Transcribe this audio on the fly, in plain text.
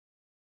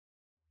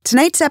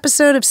Tonight's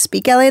episode of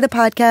Speak LA, the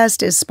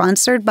podcast, is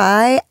sponsored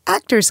by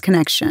Actors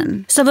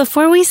Connection. So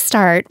before we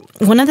start,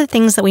 one of the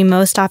things that we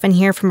most often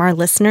hear from our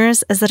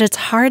listeners is that it's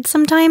hard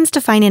sometimes to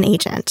find an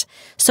agent.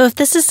 So if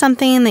this is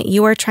something that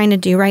you are trying to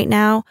do right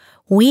now,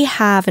 we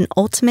have an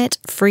ultimate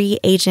free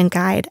agent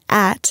guide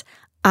at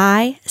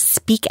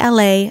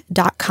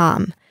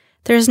ispeakla.com.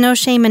 There's no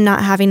shame in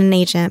not having an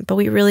agent, but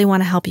we really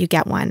want to help you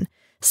get one.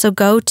 So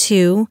go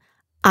to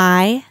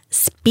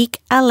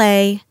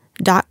ispeakla.com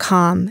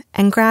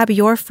and grab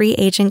your free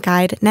agent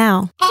guide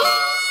now.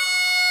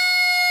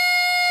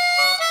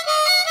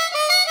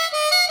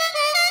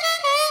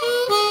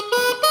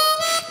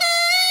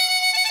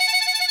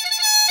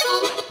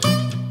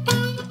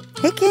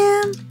 Hey,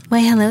 Cam. Why,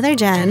 hello there,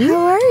 Jen. How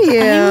are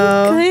you?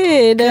 I'm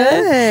good.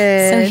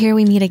 Good. So here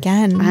we meet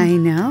again. I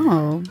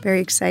know. Very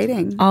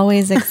exciting.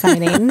 Always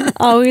exciting.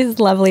 Always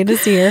lovely to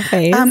see your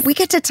face. We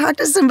get to talk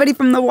to somebody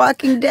from The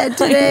Walking Dead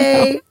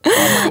today.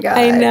 Oh, my God.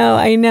 I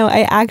know.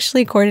 I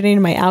actually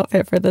coordinated my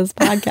outfit for this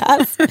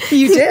podcast.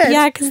 You did?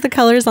 Yeah, because the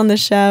colors on the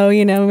show,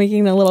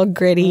 making it a little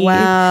gritty.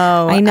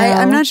 Wow. I know.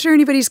 I'm not sure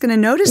anybody's going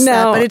to notice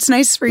that, but it's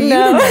nice for you to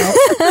know.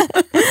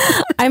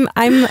 I'm,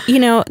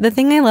 the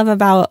thing I love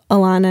about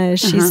Alana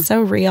is she's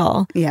so real.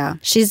 Yeah.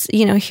 She's,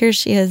 here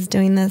she is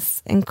doing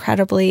this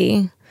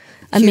incredibly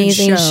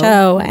amazing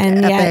show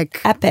and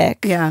epic. Yet epic.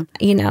 Yeah.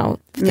 The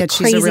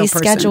she's a real crazy person.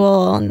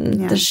 schedule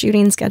and the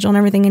shooting schedule and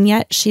everything. And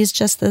yet she's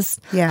just this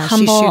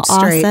humble, she shoots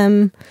straight.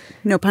 Awesome.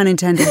 No pun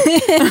intended.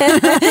 She's a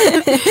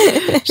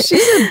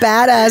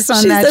badass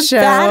on that show. She's a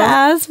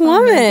badass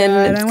woman.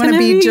 Oh, I want to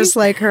be just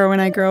like her when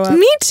I grow up.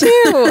 Me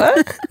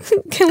too.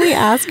 Can we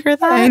ask her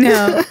that? I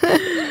know.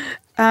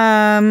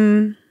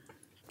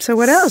 So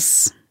what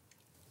else?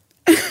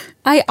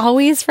 I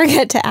always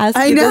forget to ask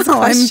you this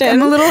question.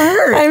 I'm a little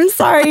hurt. I'm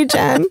sorry,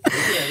 Jen.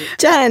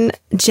 Jen,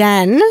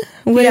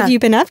 what have you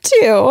been up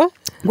to?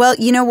 Well,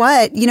 you know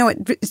what?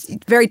 It's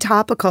very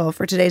topical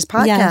for today's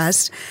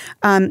podcast.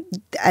 Yes.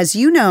 As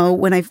you know,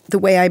 the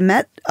way I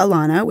met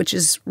Alana, which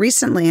is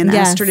recently, and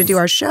asked her to do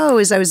our show,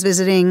 is I was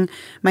visiting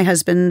my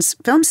husband's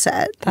film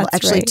set. Right.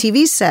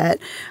 TV set,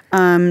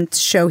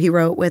 show he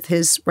wrote with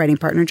his writing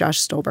partner, Josh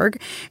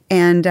Stolberg.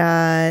 And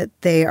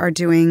they are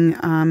doing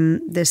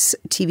this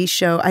TV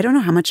show. I don't know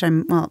how much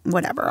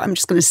whatever. I'm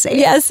just going to say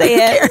it. Yeah, say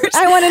it.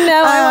 I want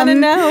to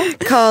know.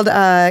 Called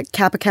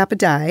Kappa Kappa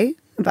Die.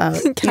 About a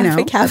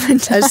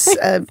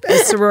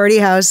sorority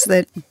house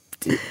that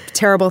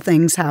terrible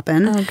things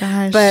happen. Oh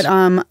gosh! But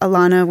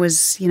Alana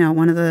was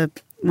one of the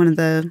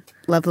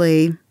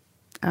lovely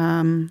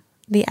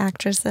the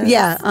actresses.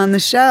 Yeah, on the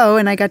show,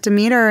 and I got to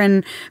meet her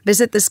and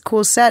visit this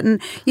cool set. And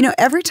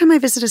every time I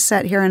visit a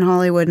set here in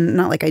Hollywood, and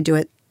not like I do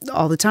it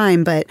all the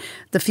time, but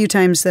the few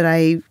times that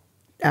I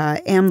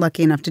am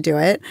lucky enough to do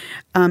it,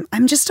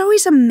 I'm just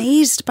always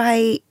amazed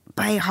by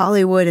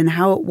Hollywood and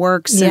how it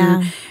works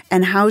and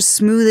how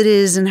smooth it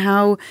is and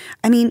how,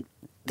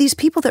 these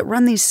people that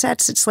run these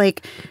sets, it's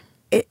like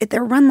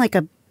they're run like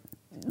a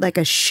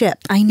ship.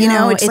 I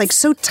know. It's like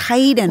so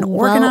tight and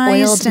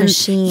organized. Well-oiled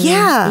machine.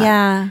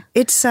 Yeah.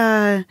 It's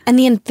and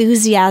the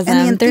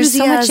enthusiasm. There's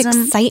so much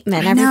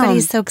excitement.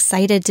 Everybody's so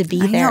excited to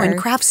be there. And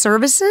craft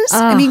services.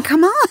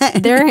 Come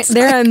on.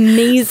 They're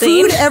amazing.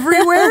 Food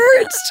everywhere.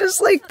 It's just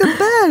like the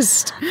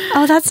best.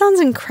 Oh, that sounds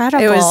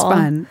incredible. It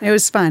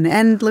was fun.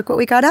 And look what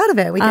we got out of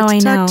it. We get to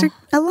talk to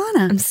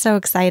Alana. I'm so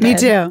excited. Me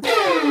too.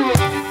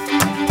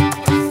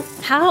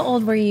 How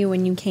old were you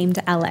when you came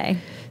to LA?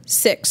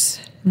 6.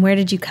 Where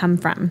did you come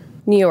from?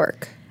 New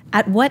York.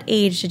 At what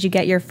age did you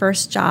get your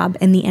first job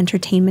in the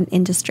entertainment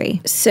industry?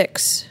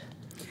 6.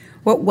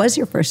 What was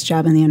your first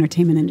job in the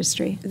entertainment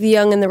industry? The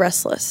Young and the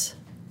Restless.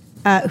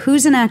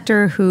 Who's an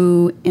actor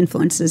who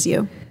influences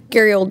you?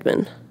 Gary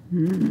Oldman.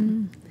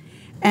 Mm.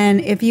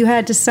 And if you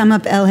had to sum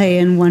up LA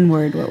in one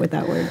word, what would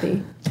that word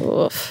be?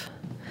 Oof.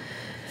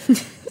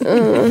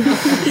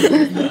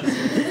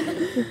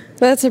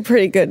 That's a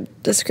pretty good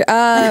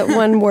description.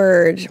 One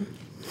word.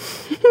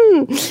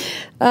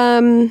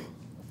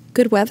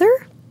 Good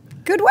weather?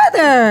 Good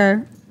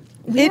weather.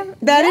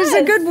 Is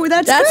a good word.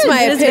 That's good.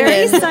 My opinion. It's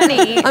very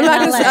sunny.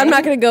 I'm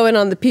not going to go in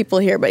on the people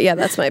here, but yeah,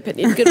 that's my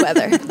opinion. Good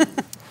weather.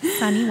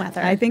 Sunny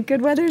weather. I think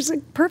good weather is a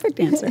perfect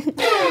answer.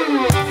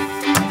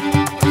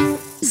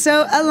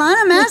 So,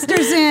 Alana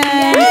Masterson.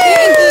 Thank you.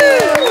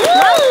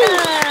 Welcome.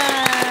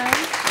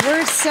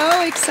 We're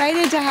so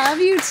excited to have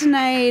you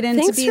tonight and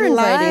Thanks to be for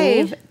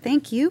inviting live.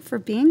 Thank you for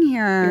being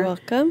here. You're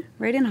welcome.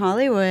 Right in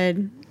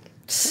Hollywood.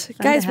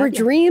 Guys, where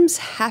dreams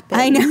happen.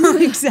 I know,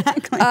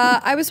 exactly.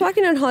 I was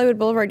walking on Hollywood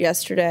Boulevard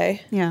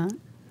yesterday. Yeah.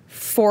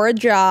 For a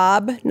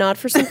job, not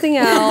for something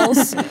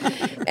else.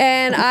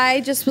 And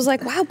I just was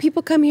like, wow,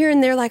 people come here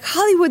and they're like,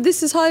 Hollywood,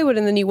 this is Hollywood.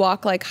 And then you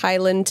walk like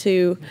Highland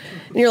and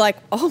you're like,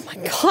 oh my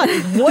God,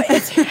 what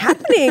is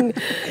happening?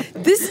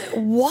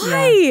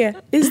 Why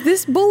is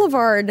this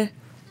boulevard?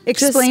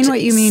 Explain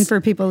what you mean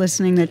for people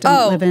listening that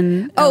don't live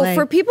in LA. Oh,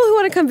 for people who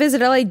want to come visit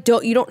LA,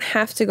 you don't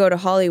have to go to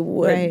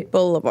Hollywood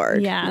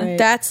Boulevard. Yeah. Right.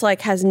 That's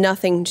like has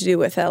nothing to do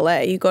with LA.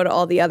 You go to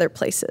all the other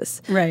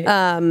places. Right.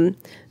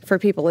 for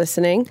people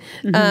listening.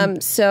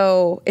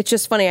 So it's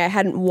just funny.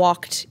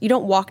 You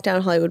don't walk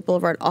down Hollywood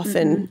Boulevard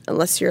often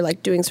unless you're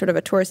like doing sort of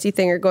a touristy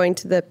thing or going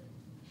to the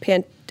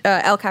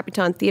El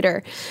Capitan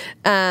Theater.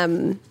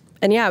 And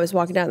yeah, I was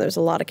walking down. There was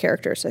a lot of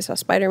characters. I saw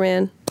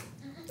Spider-Man,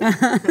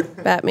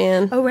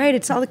 Batman. Oh, right.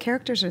 It's all the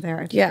characters are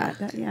there. Yeah.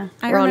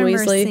 I Ron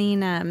remember Weasley.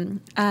 seeing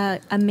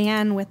a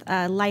man with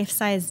a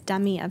life-size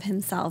dummy of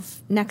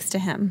himself next to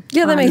him.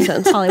 Yeah, that on makes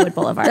sense. Hollywood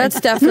Boulevard. That's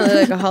definitely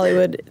like a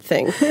Hollywood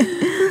thing.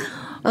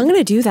 I'm going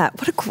to do that.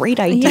 What a great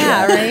idea.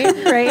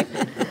 Yeah, right.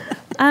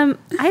 I'd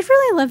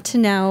really love to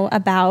know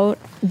about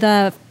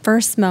the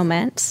first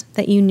moment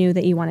that you knew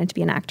that you wanted to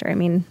be an actor. I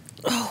mean,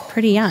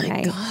 pretty young,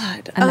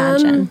 I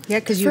imagine. Yeah,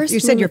 because you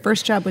said your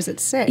first job was at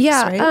 6,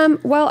 Yeah.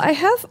 right? Well, I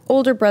have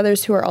older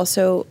brothers who are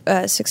also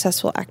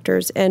successful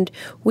actors, and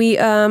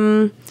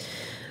I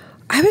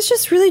was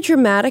just really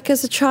dramatic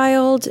as a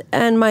child,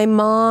 and my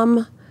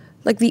mom,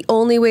 like the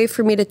only way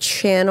for me to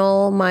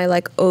channel my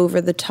like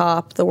over the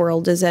top, the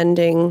world is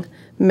ending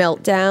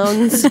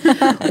meltdowns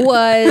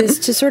was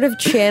to sort of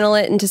channel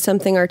it into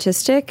something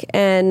artistic.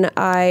 And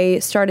I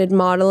started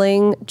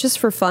modeling just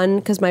for fun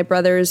because my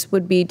brothers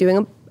would be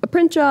doing a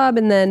print job,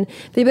 and then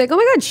they'd be like, oh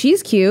my God,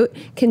 she's cute.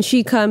 Can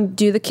she come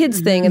do the kids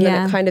thing? And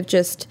then it kind of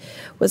just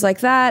was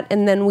like that.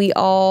 And then we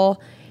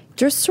all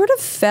just sort of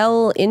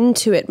fell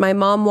into it. My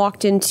mom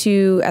walked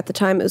into, at the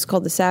time it was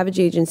called the Savage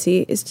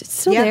Agency. Is it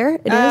still there?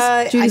 It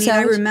is? Judy I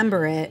Savage?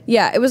 remember it.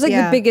 Yeah, it was like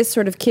the biggest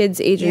sort of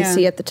kids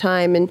agency at the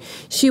time. And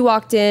she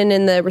walked in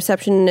and the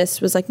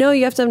receptionist was like, no,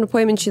 you have to have an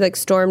appointment. She like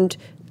stormed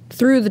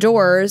through the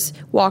doors,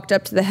 walked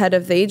up to the head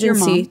of the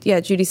agency. Your mom? Yeah,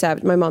 Judy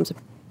Savage. My mom's a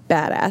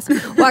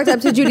badass. Walked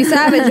up to Judy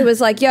Savage and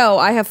was like, yo,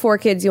 I have 4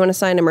 kids. You want to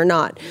sign them or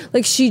not?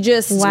 Like she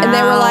just, and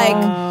they were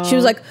like, she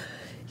was like,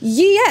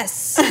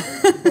 yes,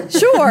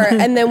 sure.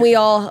 And then we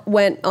all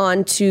went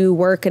on to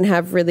work and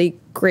have really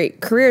great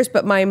careers.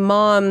 But my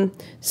mom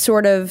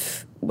sort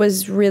of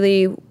was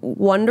really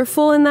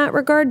wonderful in that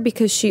regard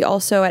because she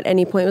also at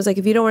any point was like,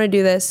 if you don't want to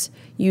do this,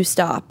 you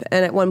stop.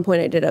 And at one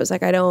point I did. I was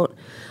like, I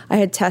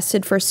had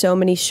tested for so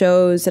many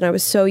shows and I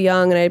was so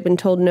young and I had been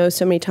told no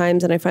so many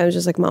times. And I finally was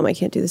just like, Mom, I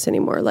can't do this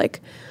anymore.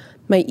 Like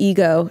my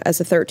ego as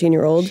a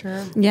 13-year-old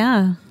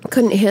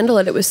couldn't handle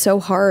it. It was so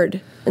hard.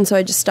 And so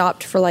I just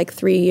stopped for like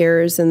 3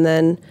 years. And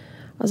then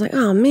I was like,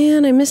 oh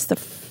man, I missed the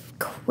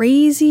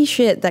crazy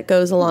shit that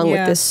goes along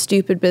with this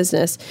stupid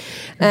business.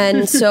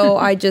 And so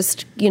I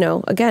just,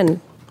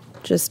 again,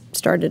 just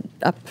started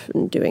up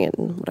and doing it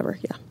and whatever.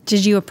 Yeah.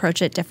 Did you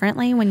approach it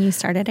differently when you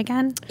started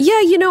again? Yeah.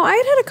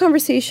 I had a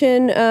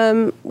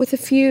conversation with a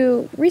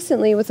few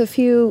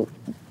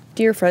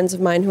dear friends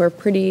of mine who are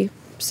pretty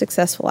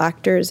successful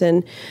actors,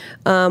 and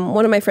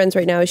one of my friends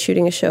right now is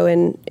shooting a show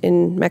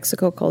in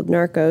Mexico called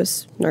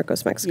Narcos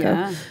Mexico.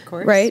 Yeah, of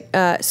course. Right?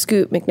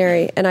 Scoot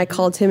McNairy. And I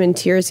called him in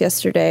tears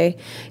yesterday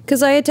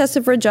because I had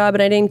tested for a job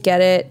and I didn't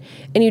get it.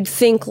 And you'd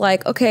think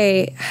like,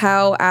 okay,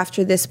 how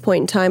after this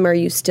point in time are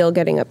you still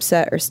getting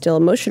upset or still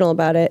emotional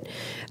about it?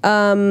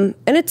 And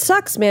it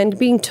sucks, man,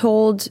 being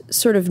told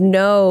sort of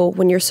no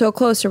when you're so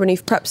close or when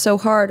you've prepped so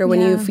hard or when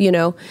you've,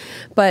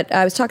 but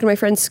I was talking to my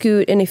friend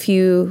Scoot, and if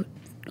you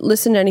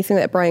listen to anything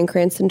that Bryan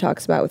Cranston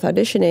talks about with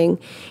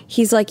auditioning,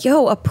 he's like,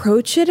 yo,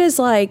 approach it as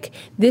like,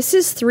 this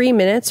is 3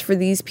 minutes for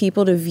these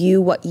people to view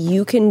what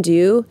you can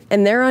do,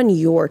 and they're on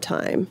your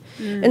time.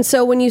 And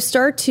so when you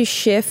start to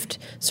shift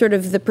sort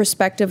of the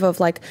perspective of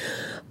like,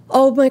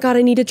 oh my God,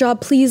 I need a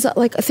job, please,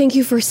 like, thank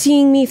you for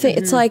seeing me.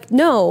 It's like,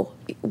 no,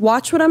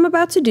 watch what I'm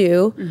about to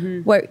do,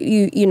 where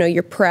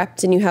you're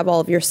prepped and you have all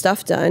of your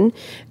stuff done.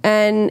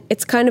 And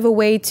it's kind of a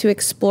way to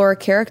explore a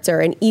character,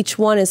 and each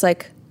one is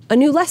like a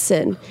new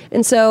lesson.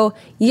 And so,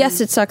 yes,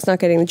 it sucks not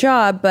getting the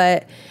job,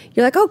 but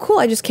you're like, oh, cool,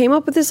 I just came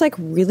up with this like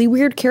really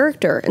weird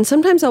character. And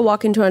sometimes I'll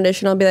walk into an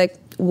audition, I'll be like,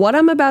 what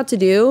I'm about to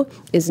do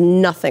is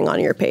nothing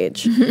on your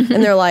page.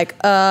 And they're like,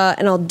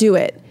 and I'll do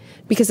it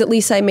because at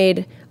least I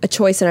made a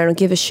choice and I don't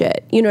give a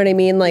shit. You know what I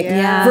mean? Like,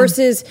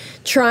 versus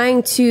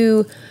trying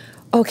to,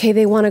 okay,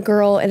 they want a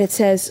girl and it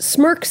says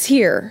smirks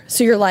here.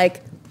 So you're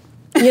like,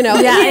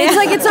 it's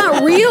like, it's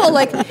not real.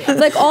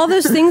 Like all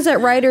those things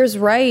that writers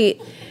write,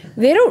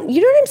 they don't, you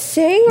know what I'm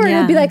saying? Or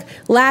it'd be like,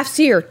 laughs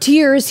here,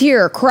 tears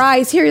here,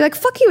 cries here. You're like,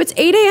 fuck you, it's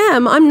 8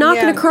 a.m. I'm not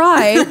going to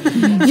cry.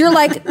 You're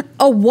like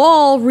a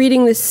wall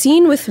reading this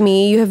scene with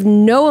me. You have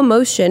no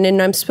emotion,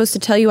 and I'm supposed to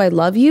tell you I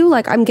love you?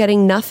 Like, I'm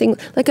getting nothing.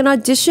 Like, an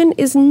audition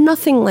is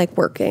nothing like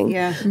working.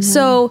 Yeah. Mm-hmm.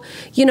 So,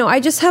 I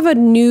just have a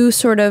new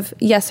sort of,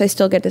 yes, I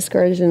still get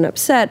discouraged and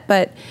upset,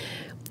 but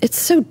it's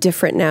so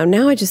different now.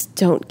 Now I just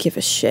don't give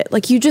a shit.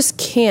 Like, you just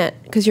can't,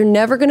 because you're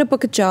never going to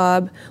book a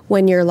job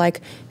when you're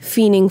like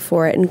fiending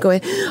for it and going,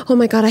 oh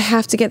my God, I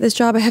have to get this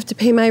job. I have to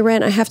pay my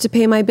rent. I have to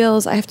pay my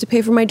bills. I have to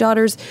pay for my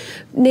daughter's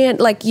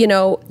like,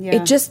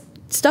 it just,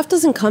 stuff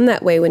doesn't come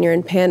that way when you're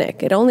in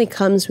panic. It only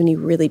comes when you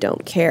really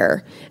don't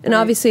care. And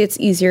obviously it's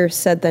easier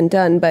said than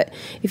done. But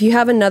if you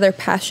have another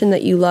passion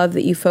that you love,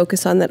 that you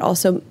focus on, that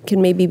also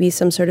can maybe be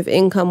some sort of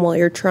income while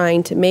you're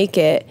trying to make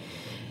it,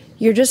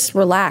 you're just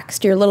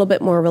relaxed. You're a little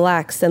bit more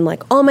relaxed than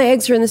like, all my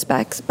eggs are in this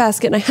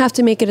basket and I have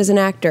to make it as an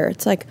actor.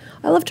 It's like,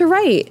 I love to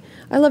write.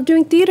 I love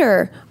doing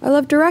theater. I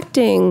love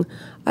directing.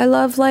 I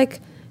love like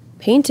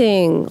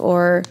painting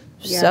or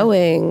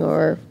sewing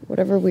or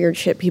whatever weird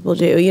shit people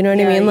do. You know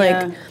what I mean?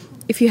 Like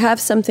if you have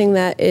something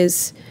that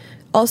is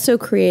also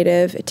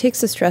creative, it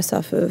takes the stress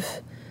off of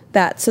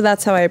that. So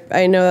that's how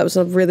I know that was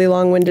a really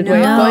long-winded way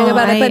of going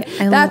about it.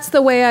 But that's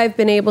the way I've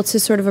been able to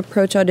sort of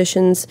approach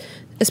auditions,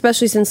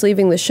 especially since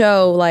leaving the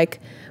show, like,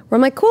 where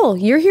I'm like, cool,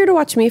 you're here to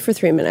watch me for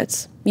 3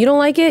 minutes. You don't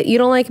like it, you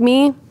don't like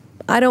me,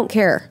 I don't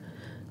care.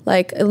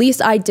 Like, at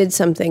least I did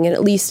something, and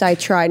at least I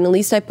tried, and at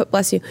least I put,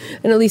 bless you,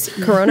 and at least,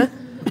 Corona?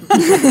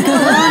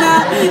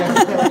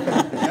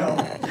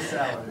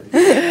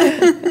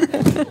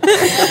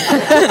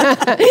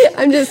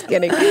 I'm just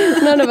kidding.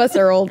 None of us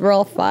are old, we're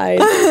all fine.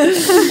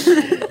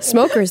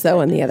 Smokers,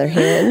 though, on the other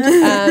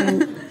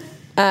hand.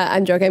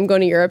 I'm joking. I'm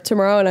going to Europe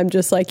tomorrow, and I'm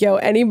just like, yo,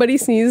 anybody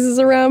sneezes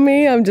around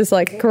me, I'm just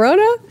like,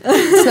 Corona?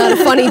 It's not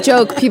a funny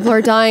joke. People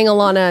are dying,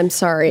 Alana. I'm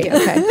sorry.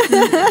 Okay.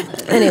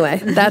 Anyway,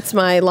 that's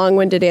my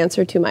long-winded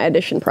answer to my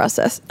audition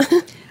process.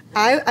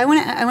 I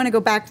want to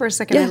go back for a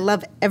second. Yeah. I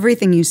love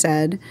everything you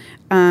said.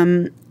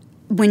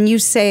 When you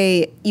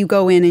say, you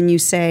go in and you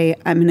say,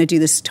 I'm going to do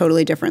this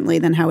totally differently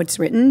than how it's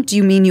written, do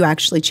you mean you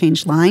actually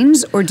change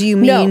lines? Or do you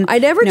mean... No, I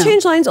never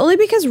change lines, only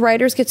because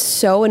writers get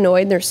so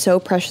annoyed and they're so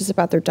precious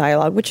about their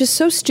dialogue, which is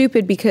so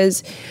stupid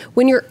because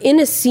when you're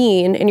in a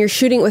scene and you're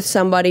shooting with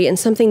somebody and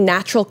something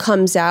natural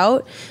comes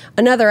out,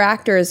 another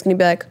actor is going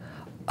to be like,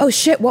 oh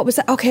shit, what was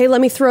that? Okay, let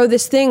me throw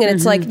this thing. And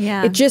it's like,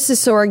 it just is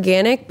so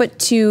organic. But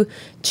to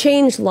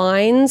change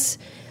lines...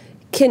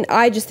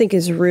 I just think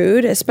is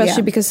rude,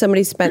 especially because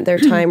somebody spent their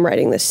time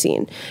writing this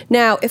scene.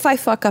 Now, if I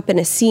fuck up in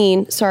a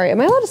scene, sorry,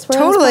 am I allowed to swear?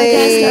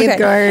 Totally, of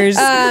course.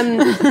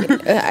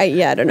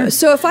 I don't know.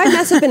 So if I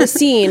mess up in a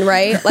scene,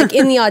 right, like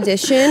in the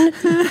audition,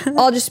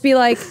 I'll just be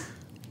like,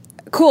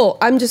 cool,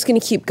 I'm just going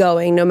to keep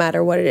going no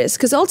matter what it is.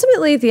 Because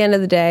ultimately, at the end of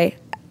the day,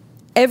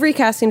 every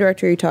casting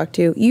director you talk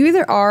to, you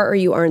either are or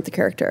you aren't the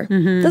character.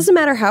 Doesn't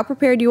matter how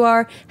prepared you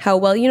are, how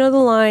well you know the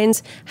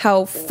lines,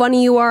 how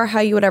funny you are,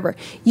 how you whatever.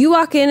 You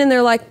walk in and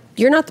they're like,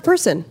 you're not the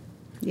person.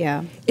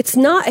 Yeah. It's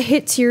not a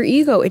hit to your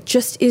ego. It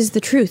just is the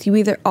truth. You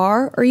either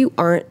are or you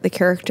aren't the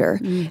character.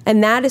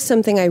 And that is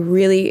something I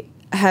really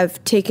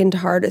have taken to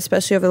heart,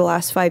 especially over the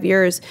last 5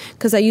 years,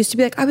 because I used to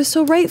be like, I was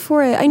so right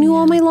for it. I knew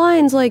all my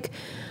lines. Like,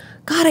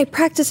 God, I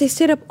practiced. I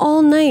stayed up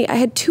all night. I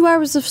had 2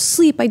 hours of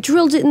sleep. I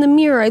drilled it in the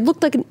mirror. I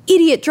looked like an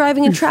idiot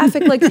driving in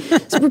traffic, like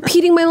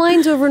repeating my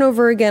lines over and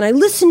over again. I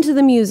listened to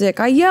the music.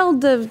 I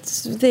yelled the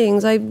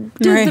things. I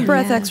did the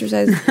breath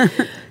exercise.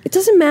 It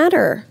doesn't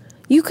matter.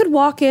 You could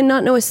walk in,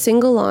 not know a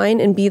single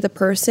line, and be the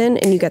person,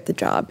 and you get the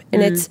job.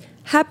 And it's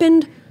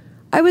happened.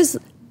 I was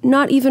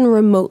not even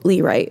remotely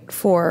right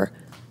for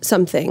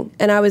something.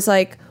 And I was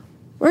like,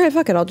 all right,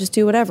 fuck it. I'll just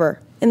do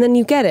whatever. And then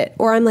you get it.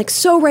 Or I'm like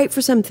so right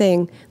for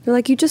something. They're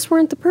like, you just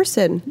weren't the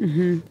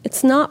person.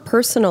 It's not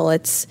personal.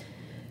 It's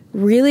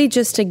really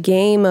just a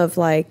game of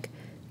like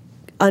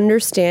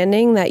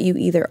understanding that you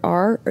either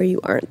are or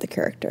you aren't the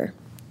character.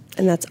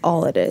 And that's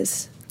all it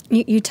is.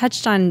 You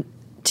touched on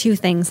two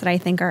things that I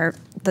think are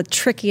the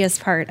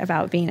trickiest part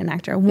about being an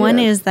actor. One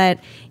is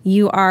that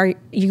you are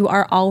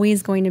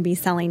always going to be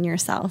selling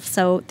yourself.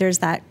 So there's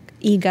that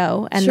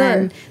ego, and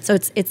then so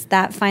it's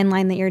that fine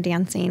line that you're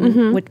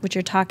dancing, which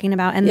you're talking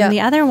about. And then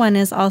the other one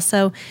is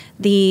also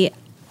the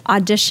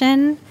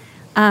audition,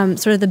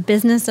 sort of the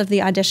business of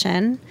the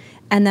audition,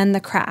 and then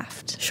the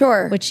craft,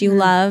 which you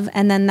love,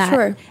 and then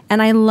that. And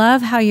I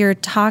love how you're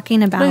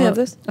talking about. Can I have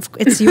this?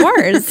 It's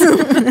yours.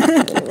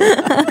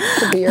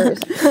 It'll be yours.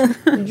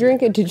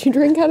 Did you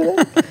drink out of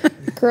that?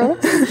 Corona?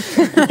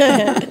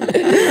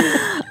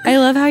 I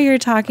love how you're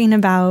talking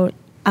about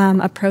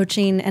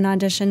approaching an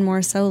audition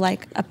more so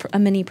like a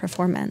mini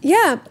performance.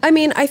 Yeah. I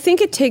mean, I think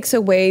it takes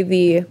away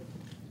the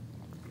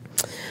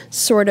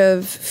sort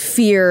of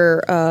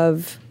fear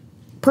of,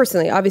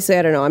 personally, obviously,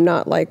 I don't know, I'm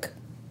not like,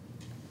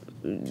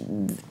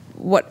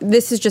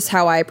 this is just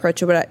how I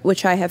approach it,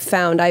 which I have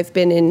found. I've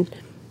been in,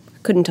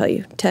 couldn't tell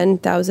you,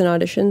 10,000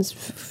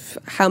 auditions,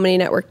 how many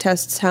network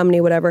tests, how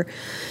many whatever.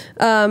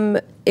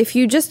 If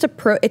you just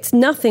it's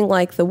nothing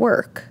like the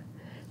work.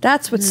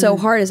 That's what's so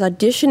hard, is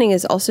auditioning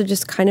is also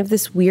just kind of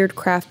this weird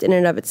craft in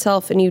and of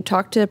itself. And you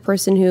talk to a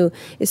person who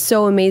is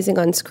so amazing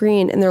on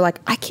screen and they're like,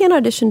 I can't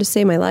audition to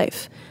save my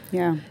life.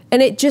 Yeah.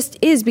 And it just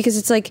is, because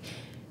it's like,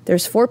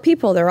 there's 4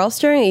 people, they're all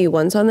staring at you.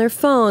 One's on their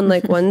phone,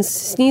 like one's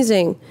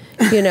sneezing,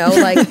 you know,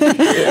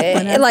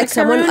 like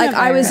someone, like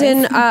I was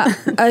in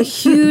a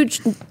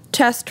huge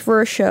test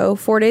for a show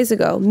 4 days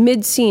ago.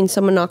 Mid-scene,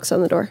 someone knocks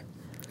on the door.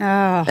 Oh.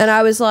 And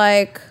I was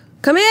like,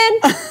 come in.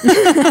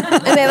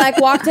 And they like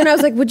walked in. I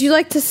was like, would you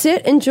like to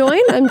sit and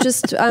join?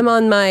 I'm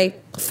on my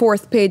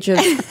 4th page of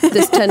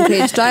this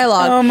 10-page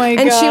dialogue. Oh my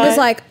God. And she was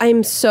like,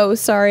 I'm so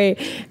sorry.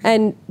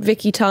 And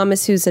Vicky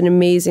Thomas, who's an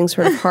amazing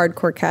sort of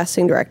hardcore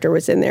casting director,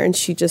 was in there, and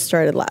she just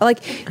started laughing.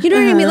 Like, you know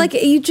what I mean? Like,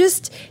 you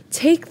just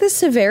take the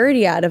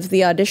severity out of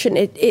the audition.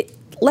 It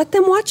let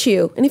them watch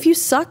you. And if you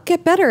suck,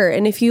 get better.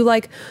 And if you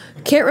like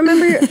can't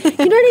remember your, you know what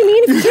I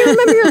mean? If you can't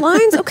remember your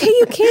lines, okay,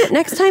 you can't.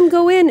 Next time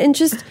go in and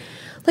just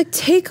like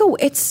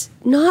it's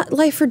not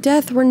life or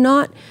death. We're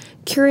not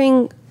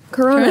curing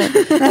Corona.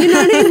 You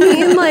know what I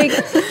mean? Like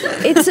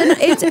it's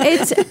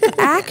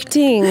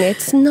acting.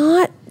 It's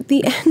not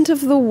the end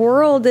of the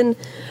world. And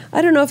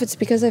I don't know if it's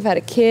because I've had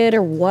a kid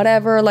or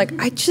whatever. Like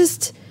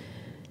it's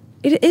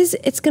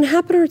going to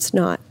happen or it's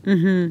not.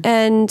 Mm-hmm.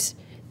 And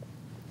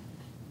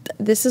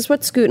this is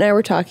what Scoot and I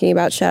were talking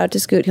about. Shout out to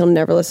Scoot. He'll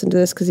never listen to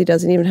this because he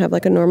doesn't even have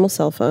like a normal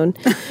cell phone.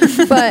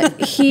 But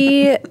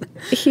he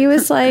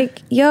was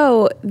like,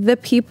 yo, the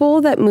people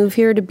that move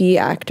here to be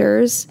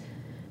actors,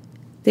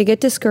 they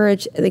get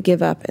discouraged, they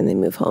give up, and they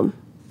move home.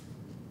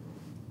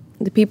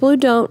 The people who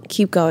don't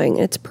keep going.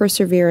 It's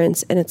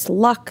perseverance, and it's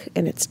luck,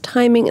 and it's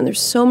timing, and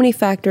there's so many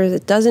factors.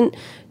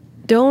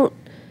 Don't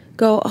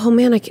go, oh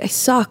man, I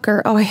suck,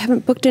 or oh, I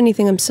haven't booked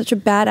anything. I'm such a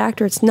bad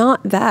actor. It's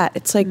not that.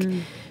 It's like,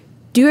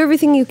 do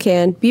everything you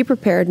can, be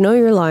prepared, know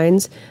your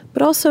lines,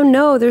 but also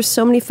know there's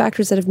so many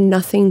factors that have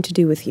nothing to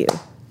do with you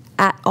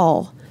at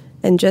all.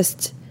 And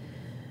just,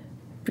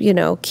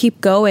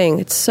 keep going.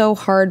 It's so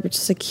hard, but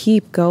just like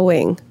keep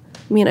going.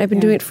 I mean, I've been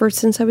doing it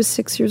since I was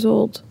 6 years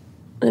old.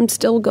 I'm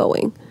still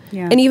going.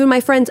 Yeah. And even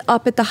my friends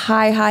up at the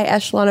high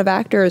echelon of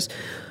actors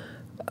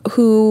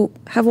who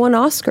have won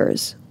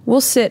Oscars will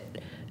sit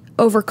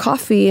over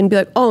coffee and be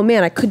like, oh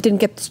man, I didn't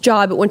get this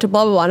job. It went to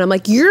blah, blah, blah. And I'm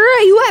like,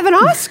 you have an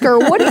Oscar.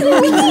 What do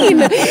you mean?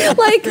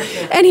 Like,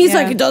 and he's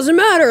like, it doesn't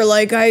matter.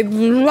 Like I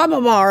blah, blah,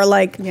 blah. Or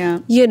like,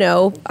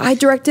 I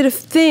directed a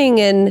thing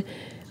and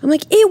I'm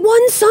like, it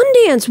won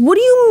Sundance. What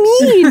do you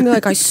mean? And they're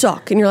like, I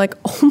suck. And you're like,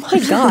 oh my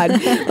God.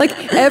 Like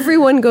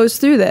everyone goes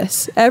through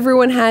this.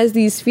 Everyone has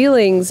these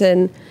feelings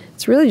and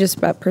it's really just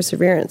about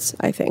perseverance,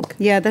 I think.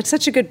 Yeah, that's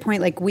such a good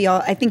point. Like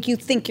I think you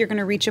think you're going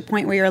to reach a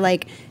point where you're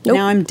like, nope,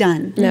 now I'm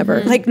done.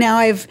 Never. Like now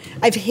I've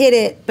hit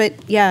it, but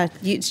yeah,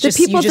 it's just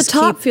the people at the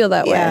top feel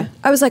that way.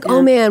 I was like,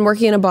 oh man,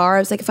 working in a bar. I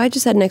was like, if I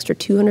just had an extra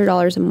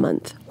 $200 a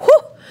month,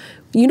 whew,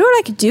 you know what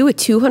I could do with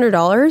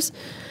 $200?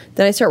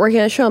 Then I start working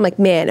on a show. I'm like,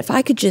 man, if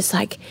I could just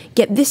like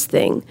get this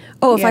thing.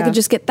 Oh, if I could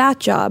just get that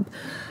job.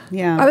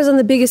 Yeah. I was on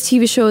the biggest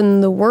TV show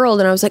in the world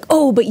and I was like,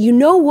 oh, but you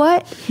know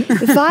what?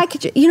 If I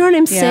could, you know what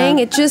I'm saying?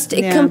 It just,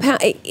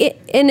 compounds.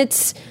 And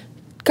it's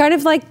kind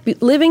of like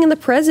living in the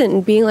present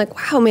and being like,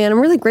 wow, man,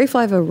 I'm really grateful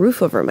I have a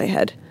roof over my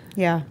head.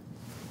 Yeah.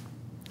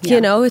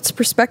 It's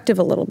perspective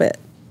a little bit.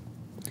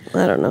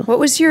 I don't know. What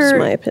was your That's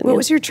my opinion. What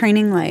was your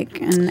training like,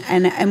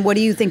 and what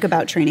do you think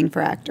about training for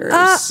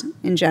actors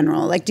in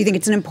general? Like, do you think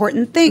it's an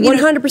important thing?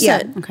 100%.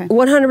 Yeah. Okay.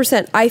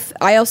 100%.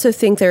 I also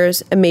think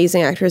there's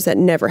amazing actors that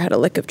never had a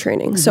lick of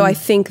training. Mm-hmm. So I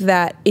think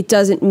that it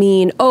doesn't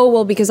mean, oh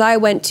well, because I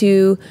went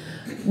to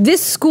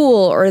this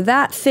school or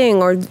that thing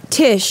or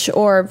Tisch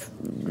or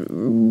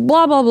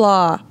blah, blah,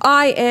 blah,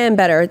 I am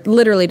better. It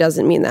literally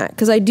doesn't mean that.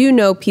 Because I do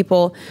know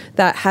people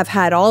that have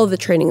had all of the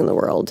training in the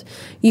world.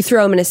 You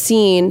throw them in a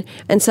scene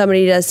and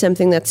somebody does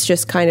something that's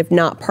just kind of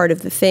not part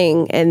of the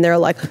thing. And they're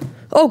like,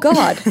 oh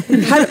God,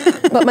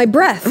 but my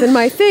breath and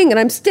my thing and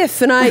I'm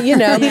stiff and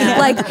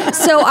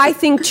so I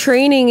think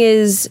training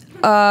is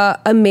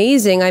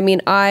amazing. I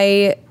mean,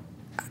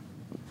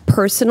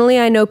 personally,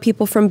 I know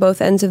people from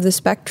both ends of the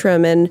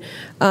spectrum, and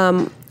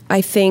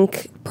I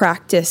think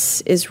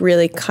practice is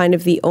really kind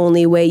of the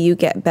only way you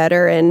get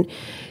better, and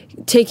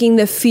taking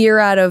the fear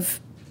out of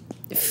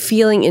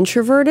feeling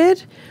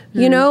introverted.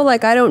 You know,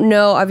 like I don't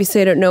know,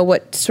 obviously I don't know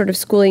what sort of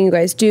schooling you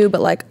guys do,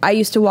 but like I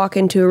used to walk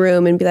into a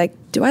room and be like,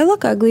 do I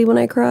look ugly when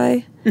I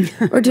cry?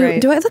 Or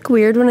do I look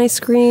weird when I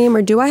scream?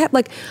 Or do I have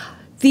like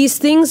these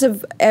things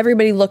of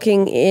everybody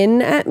looking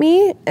in at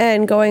me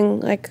and going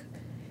like,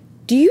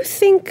 do you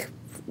think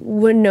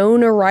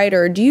Winona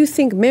Ryder, do you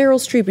think Meryl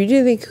Streep, do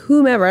you think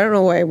whomever, I don't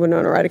know why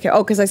Winona Ryder came,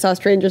 because I saw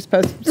Stranger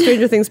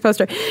Things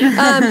poster,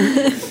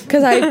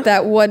 because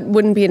that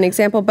wouldn't be an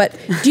example, but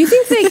do you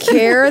think they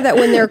care that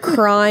when they're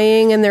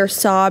crying and they're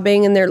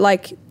sobbing and they're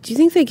like, do you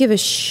think they give a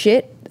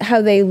shit how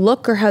they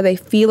look or how they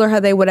feel or how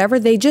they whatever?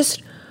 They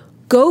just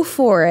go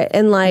for it.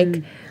 And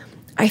like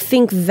I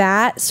think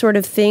that sort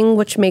of thing,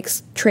 which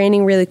makes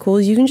training really cool,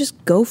 is you can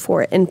just go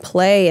for it and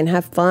play and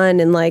have fun.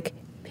 And like,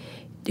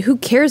 who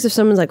cares if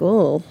someone's like,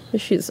 oh,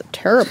 she's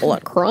terrible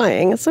at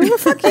crying? It's like, well,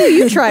 fuck you.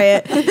 You try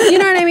it. You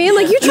know what I mean?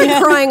 Like, you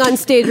try crying on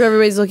stage where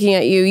everybody's looking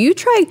at you. You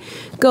try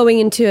going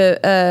into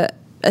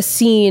a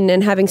scene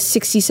and having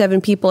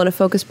 67 people in a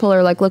focus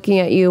puller, like, looking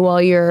at you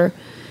while you're,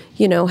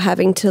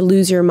 having to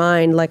lose your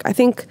mind. Like, I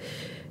think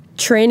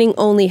training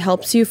only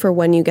helps you for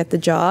when you get the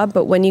job.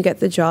 But when you get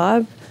the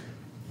job,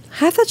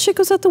 half that shit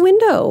goes out the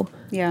window.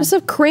 Yeah. There's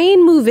a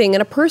crane moving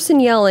and a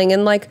person yelling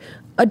and, like,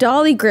 a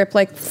dolly grip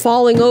like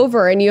falling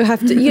over, and you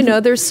have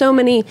to, there's so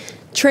many.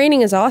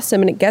 Training is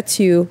awesome and it gets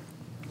you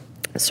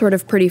sort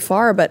of pretty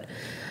far, but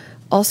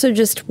also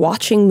just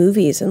watching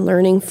movies and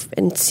learning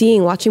and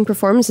watching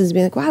performances,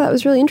 being like, wow, that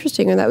was really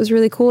interesting, or that was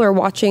really cool, or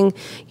watching,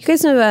 you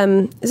guys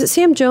know, is it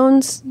Sam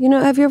Jones?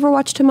 Have you ever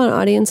watched him on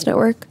Audience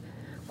Network?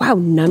 Wow,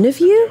 none of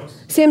you?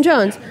 Sam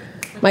Jones.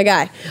 My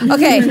guy.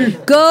 Okay,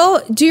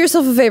 go do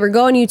yourself a favor.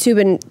 Go on YouTube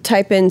and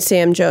type in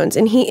Sam Jones.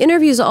 And he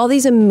interviews all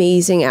these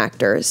amazing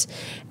actors.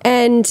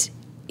 And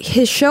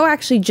his show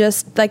actually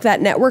just, like, that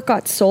network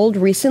got sold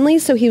recently.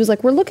 So he was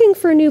like, we're looking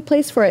for a new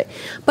place for it.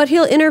 But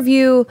he'll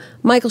interview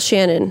Michael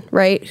Shannon,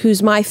 right,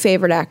 who's my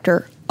favorite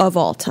actor of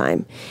all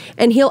time.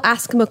 And he'll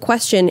ask him a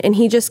question and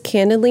he just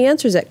candidly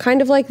answers it, kind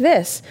of like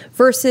this,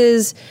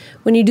 versus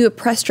when you do a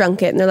press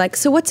junket and they're like,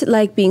 so what's it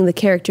like being the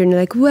character? And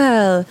you're like,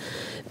 well,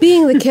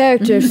 being the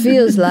character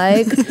feels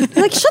like,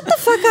 you're like, shut the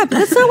fuck up.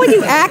 That's not what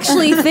you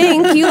actually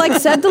think. You like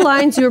said the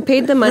lines, you were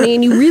paid the money,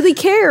 and you really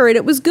care, and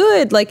it was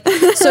good. Like,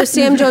 so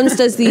Sam Jones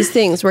does these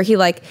things where he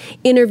like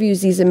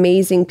interviews these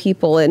amazing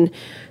people and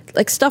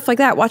like stuff like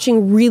that,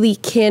 watching really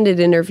candid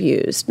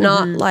interviews,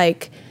 not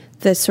like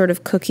this sort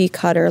of cookie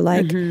cutter,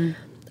 like,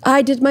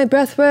 I did my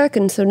breath work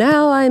and so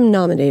now I'm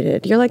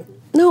nominated. You're like,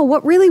 no,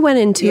 what really went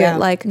into it?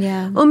 Like,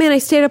 oh man, I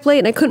stayed up late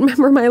and I couldn't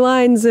remember my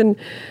lines, and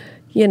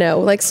you know,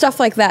 like stuff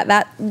like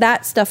that.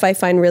 That stuff I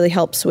find really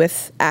helps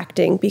with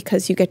acting,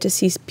 because you get to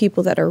see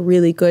people that are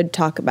really good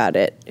talk about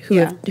it, who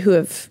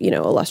have you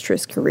know,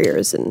 illustrious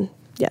careers and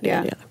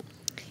yada.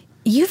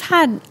 You've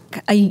had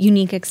a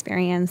unique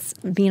experience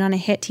being on a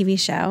hit TV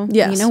show,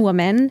 being a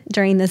woman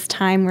during this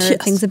time where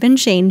things have been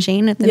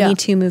changing at the Me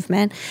Too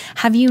movement.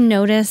 Have you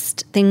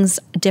noticed things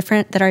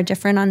that are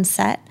different on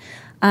set?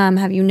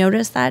 Have you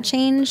noticed that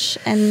change?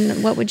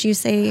 And what would you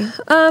say?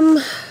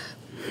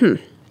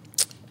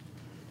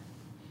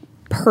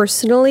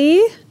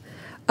 Personally,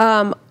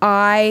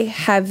 I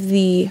have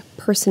the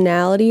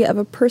personality of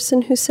a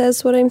person who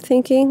says what I'm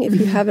thinking, if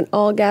you haven't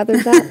all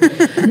gathered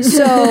that.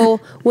 So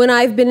when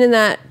I've been in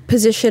that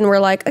position where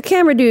like a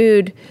camera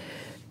dude,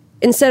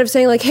 instead of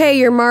saying like, hey,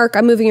 your mark,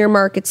 I'm moving your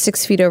mark, it's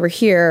 6 feet over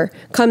here,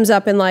 comes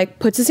up and like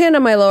puts his hand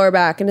on my lower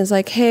back and is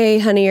like, hey,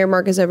 honey, your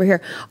mark is over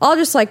here. I'll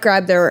just like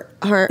grab their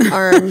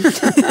arm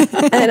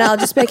and I'll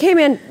just be like, hey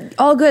man,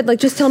 all good. Like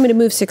just tell me to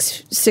move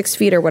six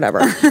feet or whatever.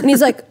 And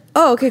he's like,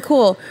 oh, okay,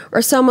 cool.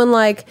 Or someone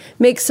like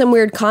makes some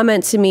weird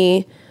comment to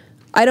me.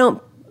 I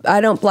don't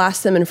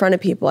blast them in front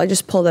of people. I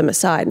just pull them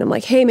aside and I'm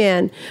like, hey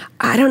man,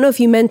 I don't know if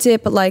you meant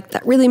it, but like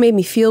that really made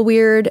me feel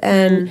weird.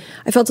 And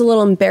I felt a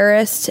little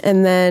embarrassed.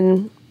 And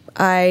then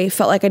I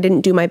felt like I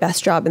didn't do my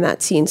best job in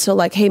that scene. So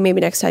like, hey,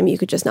 maybe next time you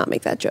could just not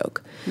make that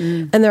joke.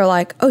 And they're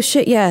like, oh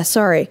shit, yeah,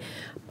 sorry.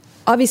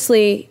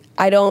 Obviously,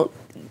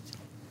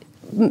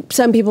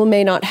 some people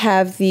may not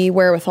have the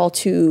wherewithal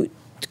to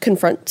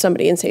confront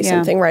somebody and say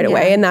something right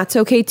away, and that's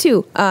okay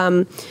too.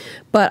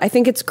 But I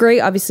think it's great,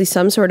 obviously,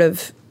 some sort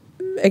of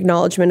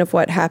acknowledgement of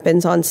what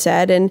happens on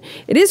set. And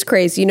it is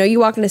crazy. You know, you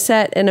walk in a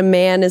set and a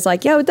man is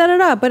like, yo,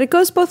 da-da-da, but it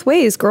goes both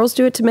ways. Girls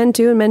do it to men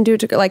too, and men do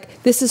it to,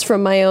 like, this is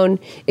from my own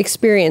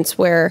experience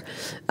where,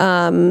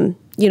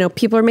 you know,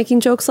 people are making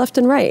jokes left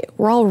and right.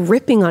 We're all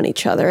ripping on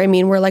each other. I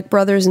mean, we're like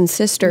brothers and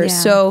sisters.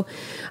 So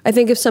I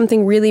think if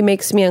something really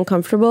makes me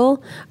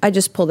uncomfortable, I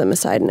just pull them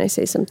aside and I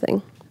say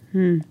something.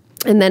 And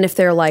then if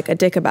they're like a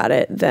dick about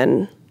it,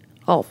 then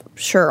I'll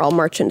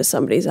march into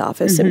somebody's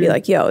office and be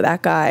like, yo,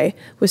 that guy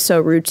was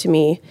so rude to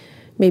me,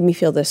 made me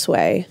feel this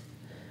way.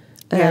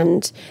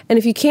 And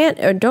if you can't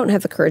or don't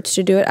have the courage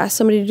to do it, ask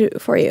somebody to do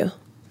it for you.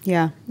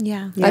 Yeah.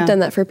 I've done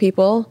that for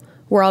people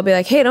where I'll be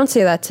like, hey, don't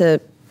say that to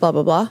blah,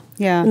 blah, blah.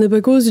 Yeah. And they'll be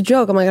like, well, it was a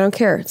joke. I'm like, I don't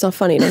care. It's not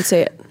funny. Don't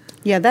say it.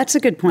 Yeah, that's a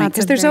good point,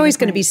 because there's always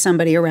going to be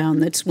somebody around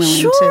that's willing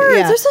to. Sure.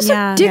 There's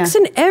also dicks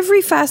in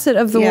every facet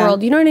of the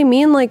world. You know what I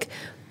mean? Like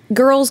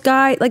girls,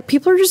 guy, like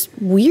people are just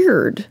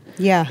weird.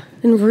 Yeah.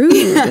 And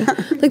rude.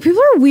 Like people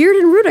are weird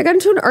and rude. I got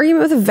into an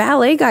argument with a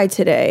valet guy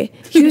today.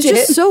 He was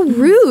just so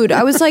rude.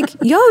 I was like,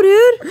 yo,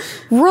 dude,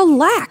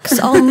 relax.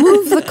 I'll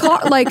move the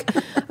car. Like,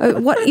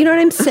 what? You know what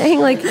I'm saying?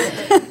 Like,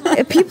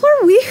 people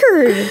are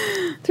weird.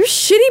 There's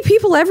shitty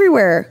people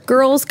everywhere.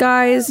 Girls,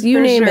 guys, you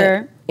name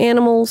it.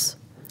 Animals.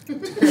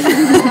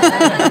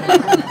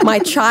 My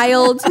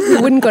child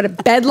who wouldn't go to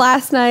bed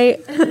last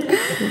night.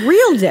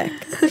 Real dick.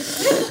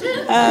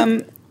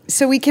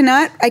 So I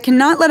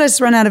cannot let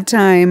us run out of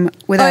time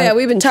without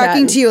we've been talking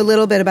chatting to you a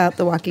little bit about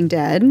The Walking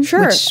Dead.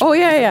 Sure. Which Go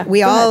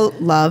we all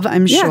love,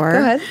 I'm sure. Go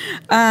ahead.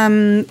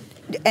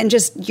 And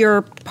just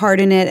your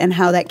part in it and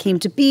how that came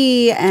to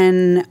be,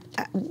 and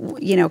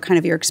you know, kind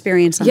of your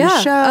experience on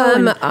the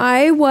show.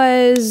 I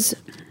went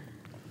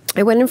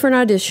in for an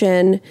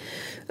audition,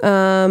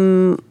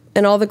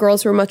 and all the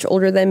girls were much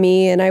older than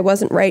me, and I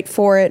wasn't right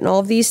for it, and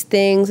all of these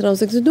things. And I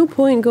was like, there's no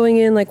point in going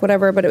in, like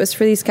whatever. But it was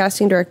for these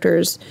casting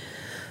directors.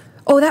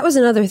 Oh, that was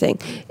another thing.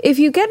 If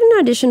you get an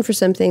audition for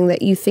something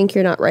that you think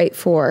you're not right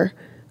for,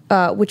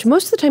 which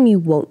most of the time you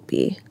won't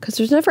be, because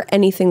there's never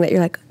anything that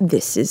you're like,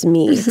 this is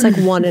me. It's like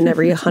 1 in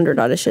every 100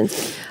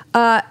 auditions.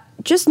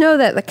 Just know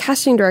that the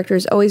casting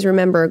directors always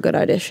remember a good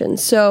audition.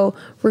 So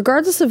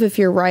regardless of if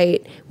you're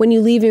right, when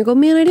you leave and you go,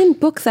 man, I didn't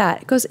book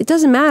that. It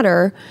doesn't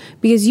matter,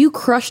 because you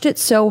crushed it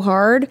so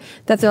hard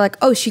that they're like,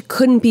 oh, she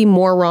couldn't be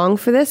more wrong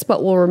for this,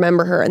 but we'll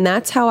remember her. And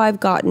that's how I've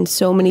gotten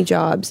so many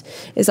jobs,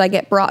 is I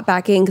get brought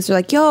back in because they're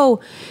like, yo,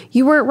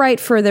 you weren't right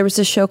for, there was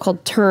this show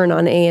called Turn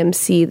on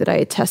AMC that I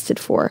had tested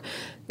for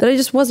that I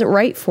just wasn't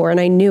right for, and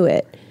I knew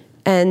it.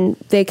 and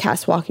they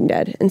cast Walking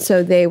Dead. And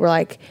so they were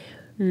like,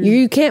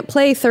 you can't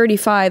play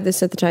 35.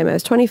 This at the time I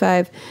was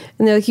 25.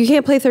 And they're like, you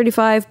can't play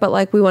 35, but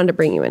like, we wanted to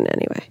bring you in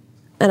anyway.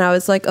 And I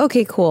was like,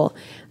 okay, cool.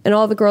 And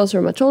all the girls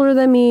were much older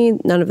than me.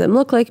 None of them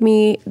looked like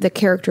me. The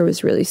character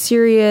was really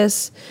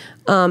serious.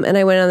 And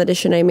I went on the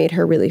audition. I made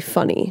her really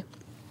funny.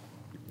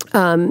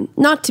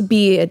 Not to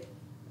be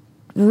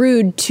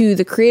rude to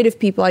the creative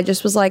people. I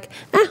just was like,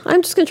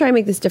 I'm just going to try and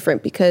make this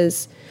different,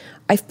 because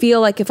I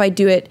feel like if I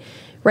do it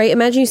right,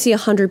 imagine you see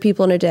 100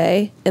 people in a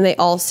day and they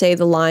all say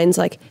the lines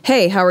like,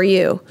 hey, how are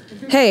you?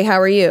 Hey, how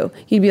are you?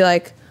 You'd be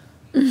like,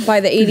 by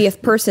the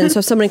 80th person. So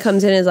if somebody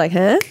comes in and is like,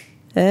 huh?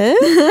 You'd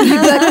be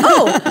like,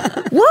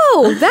 oh,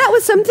 whoa, that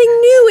was something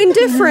new and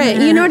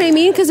different. You know what I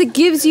mean? Because it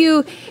gives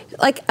you,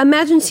 like,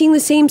 imagine seeing the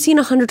same scene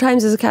 100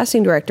 times as a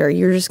casting director.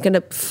 You're just going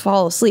to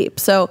fall asleep.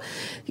 So,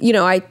 you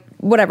know, I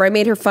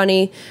made her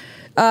funny.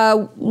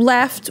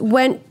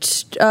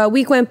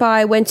 Week went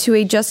by, went to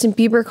a Justin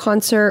Bieber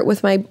concert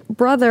with my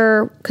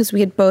brother, because we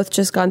had both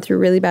just gone through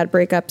really bad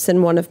breakups,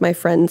 and one of my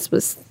friends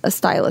was a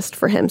stylist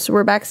for him. So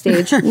we're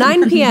backstage,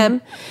 9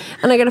 p.m.,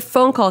 and I get a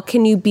phone call,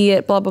 can you be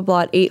at blah, blah,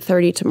 blah at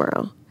 8:30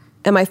 tomorrow?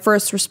 And my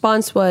first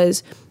response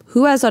was,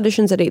 who has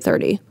auditions at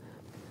 8:30?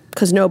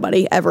 Because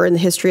nobody ever in the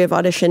history of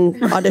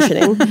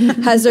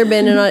auditioning has there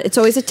been, it's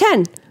always at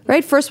 10,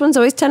 right? First one's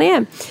always 10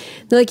 a.m.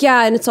 They're like,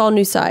 yeah, and it's all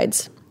new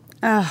sides.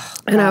 Oh,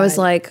 and I was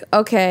like,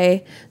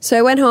 okay. So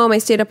I went home. I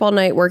stayed up all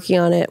night working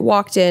on it.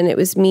 Walked in. It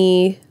was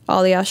me,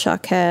 Alia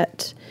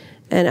Shawkat,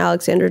 and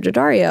Alexandra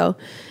Daddario,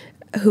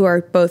 who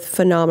are both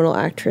phenomenal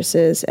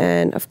actresses.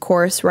 And of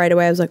course, right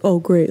away, I was like, oh,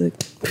 great. Like,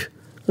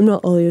 I'm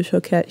not Alia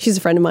Shawkat. She's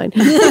a friend of mine.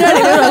 You know what I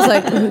mean? I was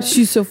like, oh,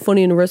 she's so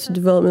funny in Arrested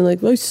Development.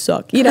 Like, I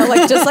suck. You know,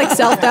 like just like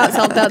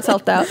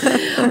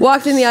self-doubt.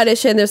 Walked in the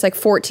audition. There's like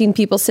 14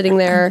 people sitting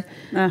there.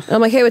 And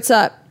I'm like, hey, what's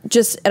up?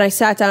 And I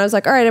sat down. I was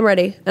like, all right, I'm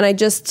ready. And I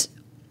just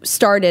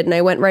started, and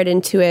I went right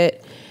into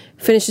it,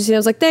 finished the scene. I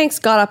was like, thanks,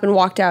 got up and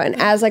walked out. And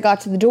as I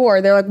got to the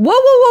door, they're like,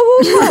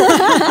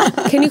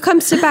 whoa. Can you come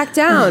sit back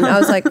down? I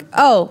was like,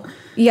 oh,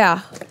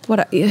 yeah.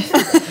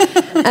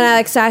 And I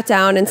like sat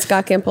down, and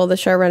Scott Gimple, the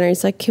showrunner,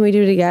 he's like, can we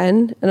do it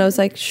again? And I was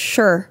like,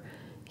 sure.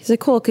 He's like,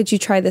 cool, could you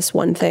try this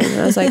one thing?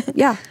 And I was like,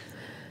 yeah.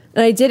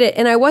 And I did it.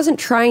 And I wasn't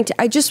trying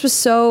to, I just was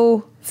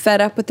so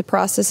fed up with the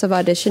process of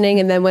auditioning.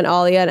 And then when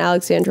Alia and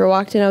Alexandra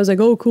walked in, I was like,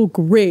 oh, cool,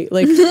 great.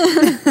 Like,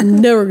 I'm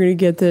never going to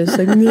get this.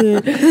 Like,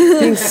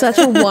 being such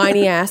a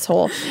whiny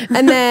asshole.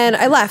 And then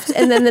I left.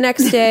 And then the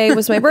next day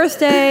was my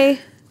birthday.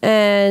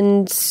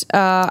 And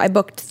I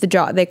booked the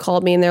job. They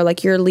called me and they're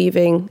like, you're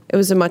leaving. It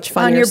was a much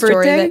funnier on your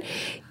story. Birthday?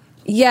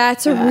 Yeah,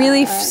 it's a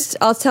really,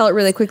 I'll tell it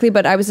really quickly,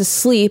 but I was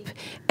asleep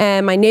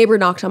and my neighbor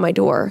knocked on my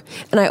door,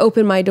 and I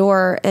opened my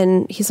door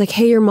and he's like,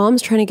 hey, your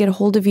mom's trying to get a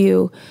hold of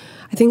you.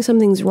 I think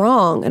something's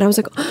wrong. And I was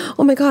like,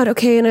 oh my God,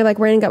 okay. And I like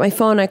ran and got my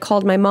phone. I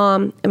called my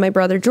mom, and my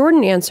brother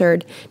Jordan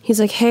answered. He's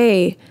like,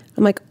 hey.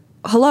 I'm like,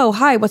 hello,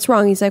 hi, what's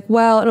wrong? He's like,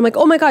 well, and I'm like,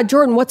 oh my God,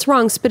 Jordan, what's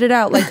wrong? Spit it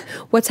out. Like,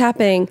 what's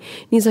happening?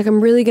 And he's like,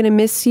 I'm really going to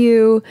miss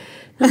you.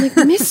 And I'm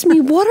like, miss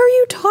me? What are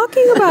you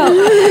talking about?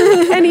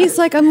 And he's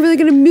like, I'm really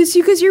going to miss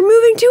you because you're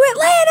moving to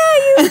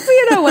Atlanta,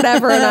 you know,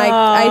 whatever. And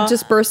I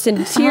just burst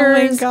into tears.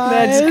 Oh my God.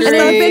 That's great. And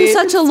it's been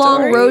such a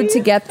long road to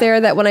get there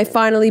that when I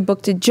finally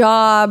booked a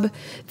job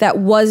that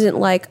wasn't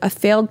like a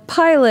failed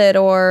pilot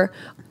or,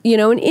 you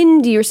know, an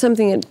indie or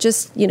something, it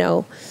just, you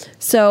know,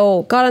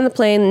 so got on the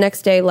plane, the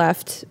next day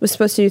left, was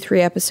supposed to do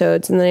 3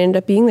 episodes, and then I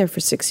ended up being there for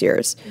 6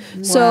 years.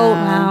 Wow. So,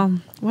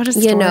 What a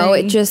story. you know,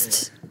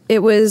 it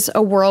was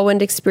a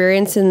whirlwind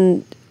experience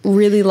and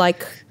really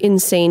like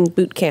insane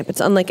boot camp. It's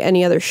unlike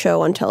any other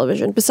show on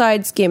television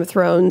besides Game of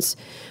Thrones,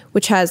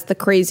 which has the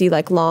crazy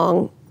like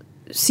long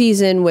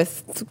season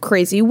with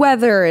crazy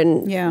weather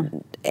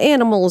and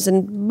animals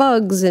and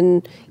bugs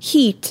and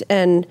heat.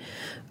 And,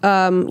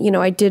 you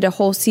know, I did a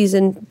whole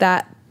season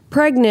that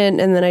pregnant,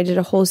 and then I did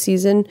a whole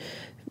season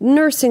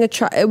nursing a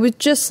child. It was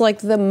just like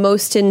the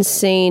most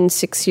insane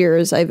 6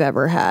 years I've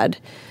ever had.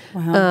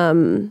 Wow.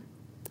 And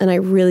I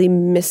really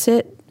miss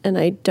it, and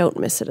I don't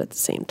miss it at the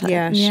same time.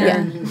 Yeah, sure.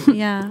 Yeah.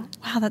 Yeah.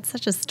 Wow, that's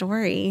such a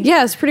story.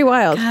 Yeah, it's pretty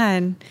wild.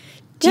 God.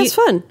 Yeah, it's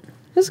fun.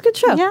 It was a good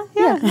show. Yeah.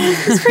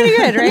 It's pretty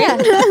good,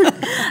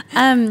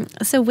 right?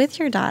 So with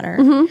your daughter,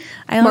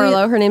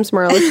 Marlo, her name's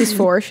Marlo. She's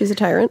 4. She's a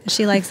tyrant.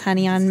 She likes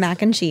honey on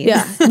mac and cheese.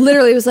 Yeah.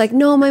 Literally was like,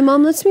 no, my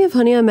mom lets me have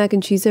honey on mac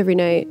and cheese every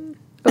night.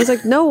 I was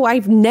like, no,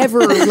 I've never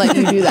let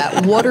you do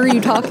that. What are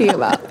you talking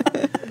about?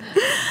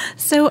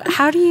 So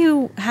how do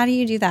you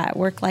do that?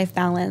 Work-life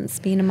balance,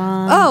 being a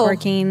mom,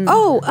 working.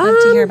 Love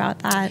to hear about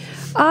that.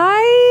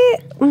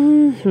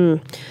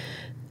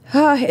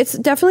 It's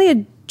definitely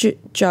a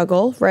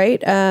juggle,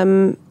 right?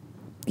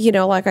 You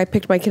know, like I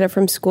picked my kid up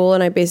from school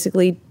and I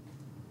basically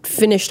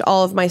finished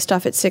all of my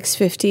stuff at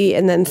 6:50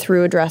 and then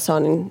threw a dress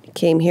on and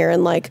came here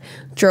and like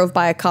drove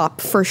by a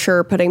cop for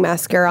sure putting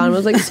mascara on. I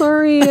was like,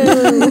 sorry.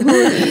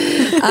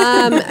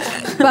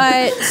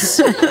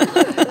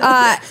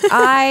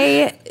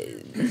 I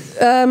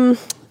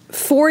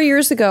 4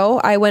 years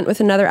ago, I went with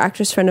another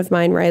actress friend of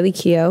mine, Riley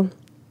Keough,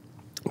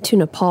 to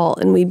Nepal,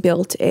 and we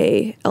built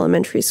a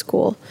elementary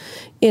school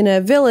in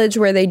a village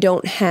where they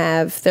don't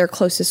have, their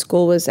closest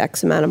school was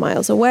X amount of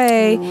miles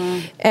away. Oh,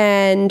 wow.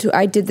 And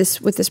I did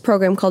this with this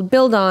program called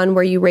Build On,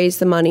 where you raise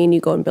the money and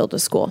you go and build a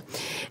school.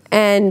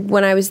 And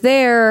when I was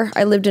there,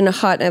 I lived in a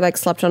hut and I like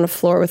slept on a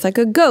floor with like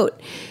a goat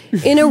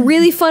in a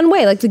really fun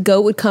way. Like the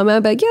goat would come out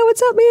and be like, yeah,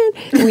 what's up, man?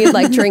 And we'd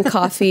like drink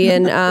coffee,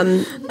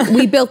 and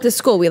we built this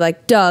school. We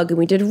like dug and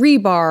we did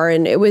rebar,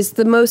 and it was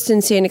the most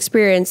insane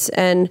experience.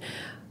 And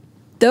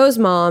those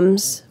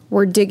moms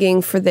were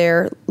digging for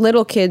their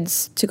little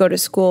kids to go to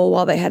school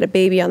while they had a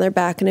baby on their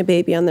back and a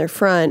baby on their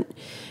front.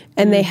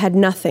 And they had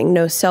nothing,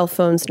 no cell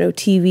phones, no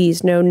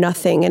TVs, no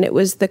nothing. And it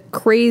was the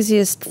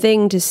craziest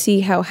thing to see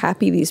how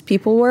happy these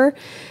people were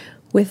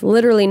with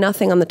literally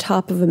nothing on the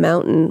top of a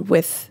mountain,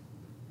 with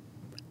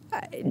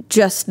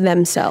just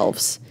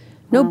themselves.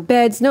 No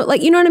beds, no,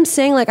 like, you know what I'm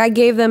saying? Like I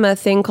gave them a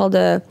thing called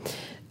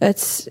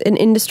it's an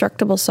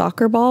indestructible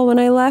soccer ball when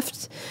I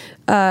left.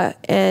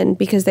 And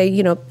because they,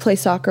 you know, play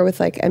soccer with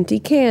like empty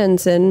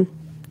cans and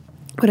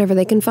whatever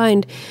they can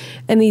find.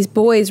 And these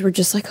boys were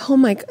just like, oh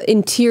my,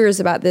 in tears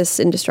about this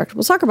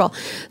indestructible soccer ball.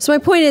 So my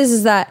point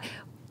is that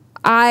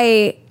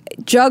I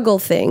juggle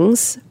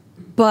things,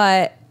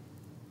 but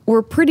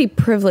we're pretty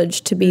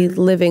privileged to be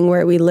living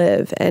where we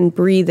live and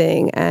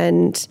breathing.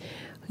 And,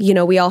 you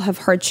know, we all have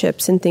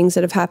hardships and things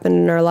that have happened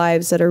in our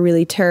lives that are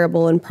really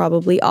terrible and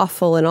probably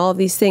awful and all of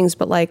these things.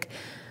 But like,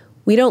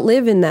 we don't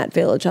live in that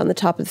village on the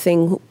top of the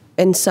thing.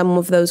 And some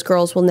of those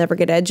girls will never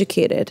get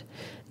educated.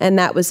 And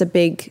that was a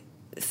big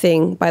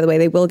thing. By the way,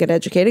 they will get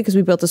educated because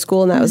we built a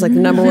school, and that was like the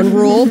number one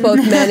rule. Both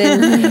men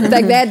and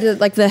like they had to,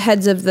 like the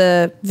heads of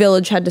the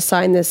village had to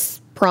sign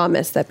this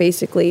promise that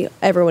basically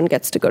everyone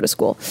gets to go to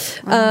school.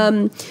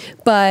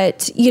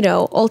 But you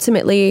know,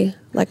 ultimately,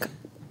 like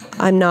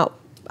I'm not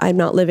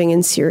living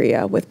in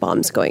Syria with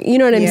bombs going. You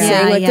know what I'm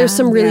saying? Like there's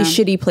some really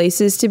shitty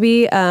places to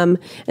be. And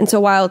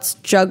so while it's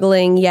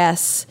juggling,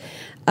 yes,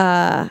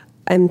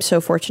 I'm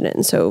so fortunate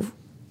and so,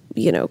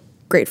 you know,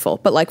 grateful.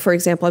 But like, for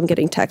example, I'm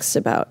getting texts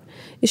about,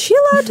 is she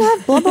allowed to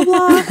have blah, blah,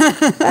 blah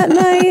at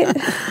night?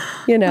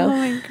 You know. Oh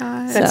my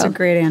God. That's a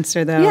great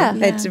answer though. Yeah.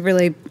 It's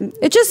really,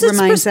 it just is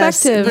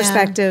perspective.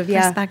 Perspective.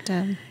 Yeah.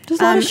 Perspective. There's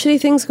a lot of shitty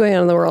things going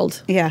on in the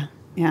world. Yeah.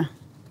 Yeah.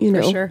 You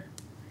know. For sure.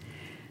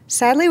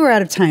 Sadly, we're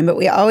out of time, but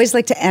we always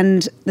like to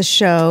end the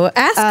show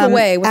Ask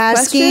away with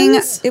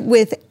questions.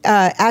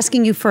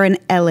 Asking you for an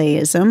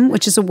LAism,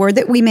 which is a word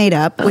that we made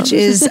up, which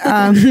is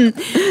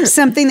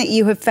something that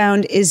you have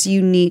found is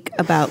unique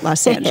about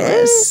Los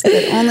Angeles.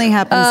 It only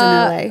happens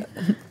in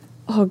LA.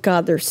 Oh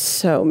God, there's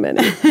so many.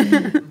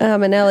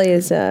 An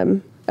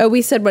LAism.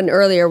 We said one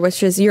earlier,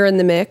 which is "you're in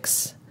the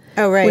mix."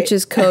 Oh right, which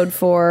is code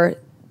for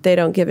they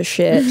don't give a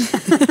shit.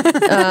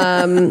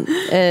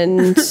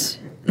 And.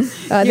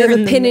 There's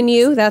a pin in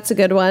you. That's a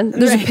good one.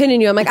 There's a pin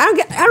in you. I'm like, I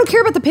don't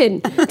care about the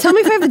pin. Tell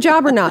me if I have the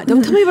job or not.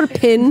 Don't tell me about a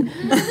pin.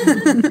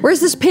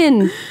 Where's this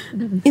pin?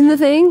 In the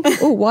thing?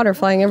 Oh, water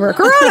flying everywhere.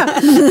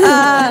 Corona!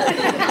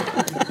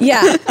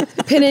 Yeah.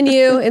 Pin in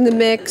you, in the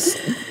mix.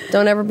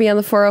 Don't ever be on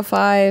the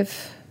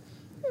 405.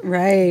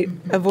 Right.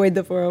 Avoid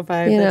the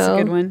 405. That's a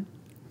good one.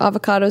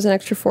 Avocados an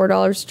extra $4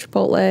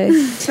 Chipotle.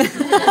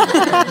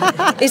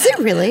 Is it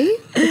really?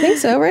 I think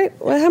so, right?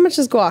 Well, how much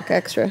is guac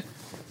extra?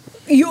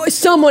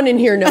 Someone in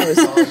here knows.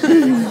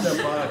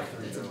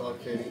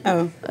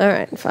 Oh. All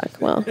right, fuck.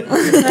 Well.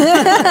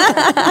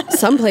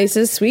 Some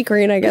places, Sweet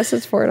Green, I guess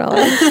it's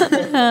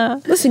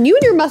 $4. Listen, you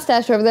and your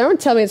mustache over there, don't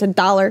tell me it's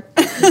 $1.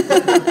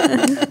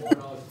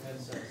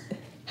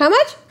 How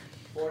much?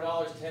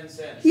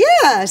 $4.10.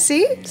 Yeah,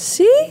 see?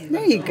 See?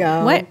 There you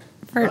go. What?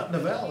 Not in the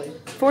valley.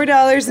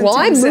 $4.10. Well,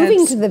 I'm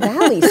moving to the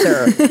valley,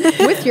 sir.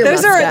 With your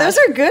mustache. Those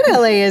are good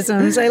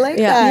LAisms. I like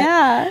that.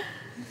 Yeah.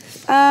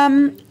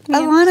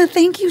 Alana,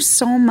 thank you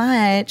so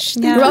much.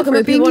 You're welcome.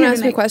 If people want to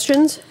ask me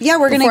questions, yeah,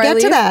 we're going to get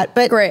to that.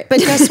 But great. But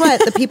guess what?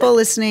 The people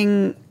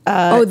listening,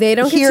 they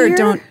don't here get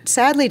to hear?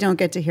 sadly don't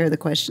get to hear the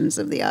questions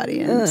of the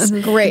audience.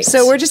 Great.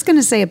 So we're just going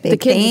to say a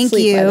big thank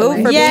you for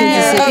being here.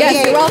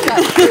 Yes, you're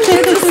welcome.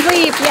 Kids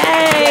asleep.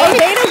 Yay. Oh,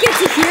 they don't get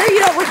to hear. You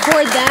don't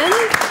record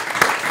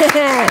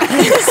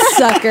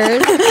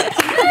Suckers.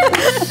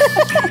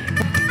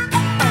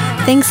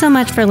 Thanks so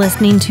much for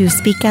listening to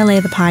Speak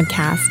LA, the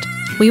podcast.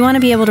 We want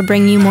to be able to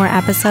bring you more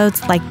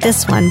episodes like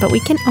this one, but we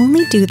can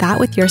only do that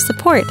with your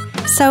support.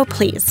 So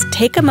please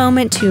take a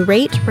moment to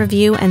rate,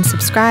 review, and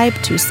subscribe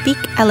to Speak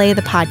LA,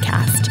 the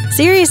podcast.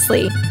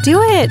 Seriously,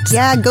 do it.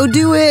 Yeah, go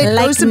do it.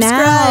 Like go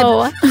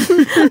subscribe.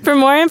 Now. For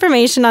more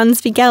information on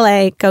Speak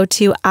LA, go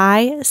to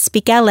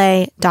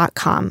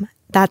ispeakla.com.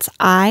 That's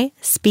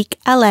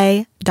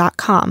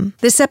ispeakla.com.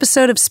 This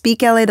episode of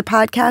Speak LA, the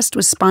podcast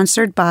was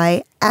sponsored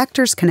by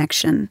Actors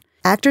Connection.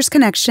 Actors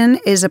Connection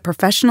is a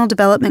professional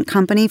development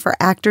company for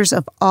actors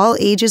of all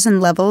ages and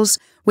levels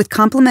with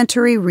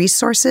complimentary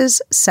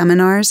resources,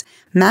 seminars,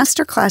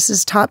 master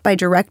classes taught by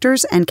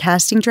directors and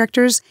casting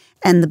directors,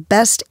 and the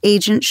best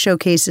agent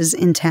showcases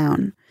in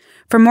town.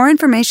 For more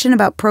information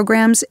about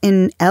programs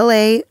in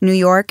LA, New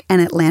York,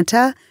 and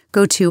Atlanta,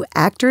 go to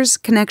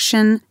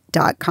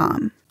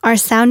actorsconnection.com. Our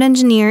sound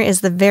engineer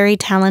is the very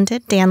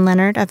talented Dan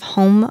Leonard of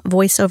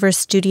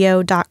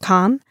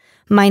homevoiceoverstudio.com.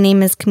 My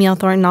name is Camille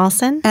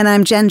Thornton-Olson. And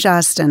I'm Jen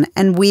Jostin,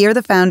 and we are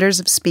the founders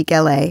of Speak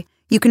LA.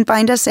 You can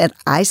find us at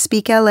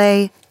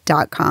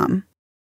ispeakla.com.